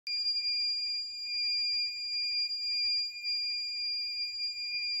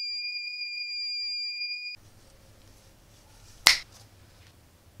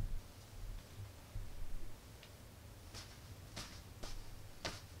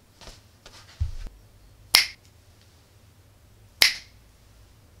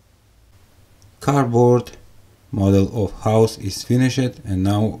cardboard model of house is finished, and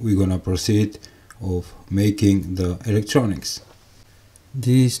now we're gonna proceed of making the electronics.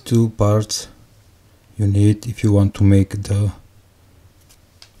 These two parts you need if you want to make the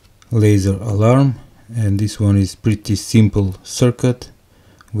laser alarm, and this one is pretty simple circuit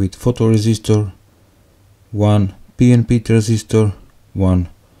with photoresistor, one PNP resistor, one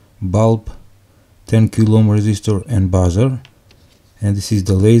bulb, 10 kilo ohm resistor and buzzer. And this is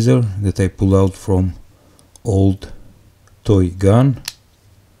the laser that I pull out from old toy gun.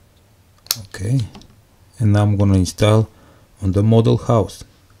 Okay, and now I'm gonna install on the model house.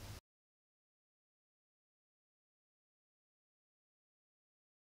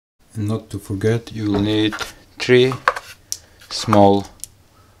 And not to forget, you will need 3 small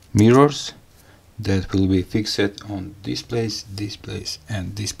mirrors that will be fixed on this place,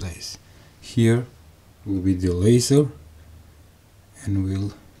 and this place. Here will be the laser and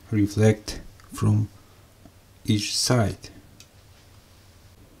will reflect from each side.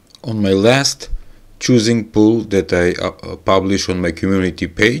 On my last choosing pool that I publish on my community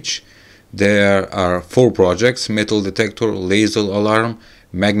page, there are 4 projects: metal detector, laser alarm,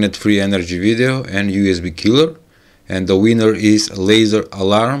 magnet free energy video and USB killer, and the winner is laser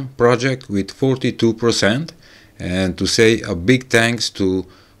alarm project with 42%. And to say a big thanks to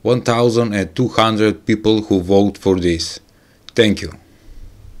 1,200 people who vote for this. Thank you.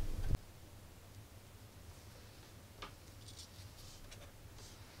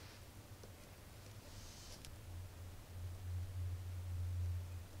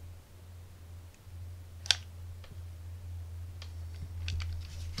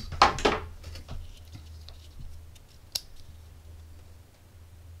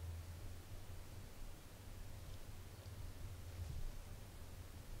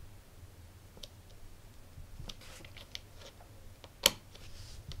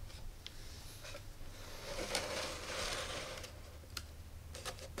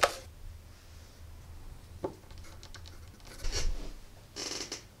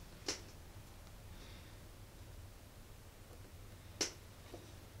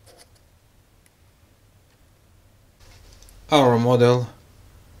 Our model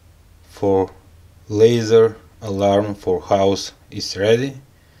for laser alarm for house is ready,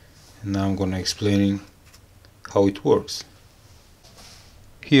 and now I'm gonna explain how it works.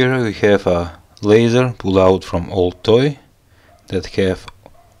 Here we have a laser pulled out from old toy that have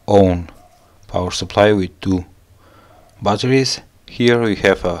own power supply with 2 batteries. Here we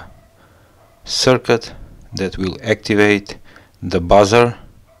have a circuit that will activate the buzzer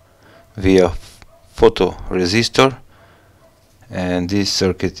via photoresistor, and this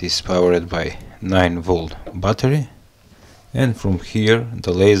circuit is powered by 9-volt battery. And from here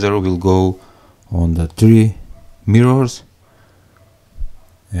the laser will go on the 3 mirrors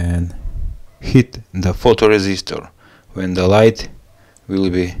and hit the photoresistor. When the light will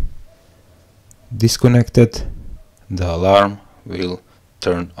be disconnected, the alarm will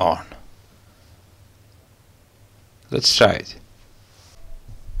turn on. Let's try it.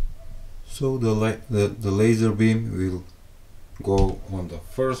 So the laser beam will go on the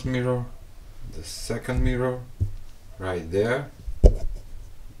first mirror, the second mirror right there,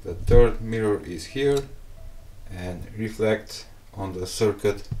 the third mirror is here, and reflects on the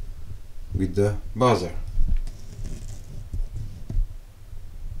circuit with the buzzer.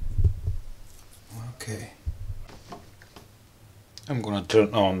 Okay, I'm gonna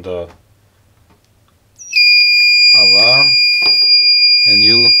turn on the alarm, and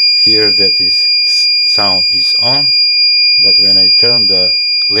you hear that is sound is on. But when I turn the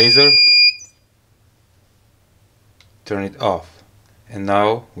laser, turn it off, and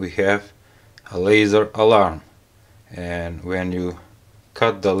now we have a laser alarm. And when you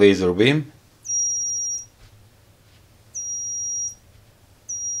cut the laser beam,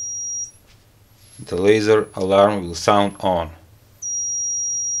 the laser alarm will sound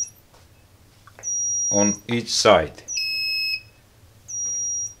on each side.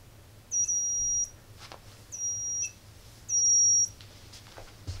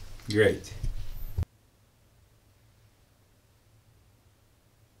 Great.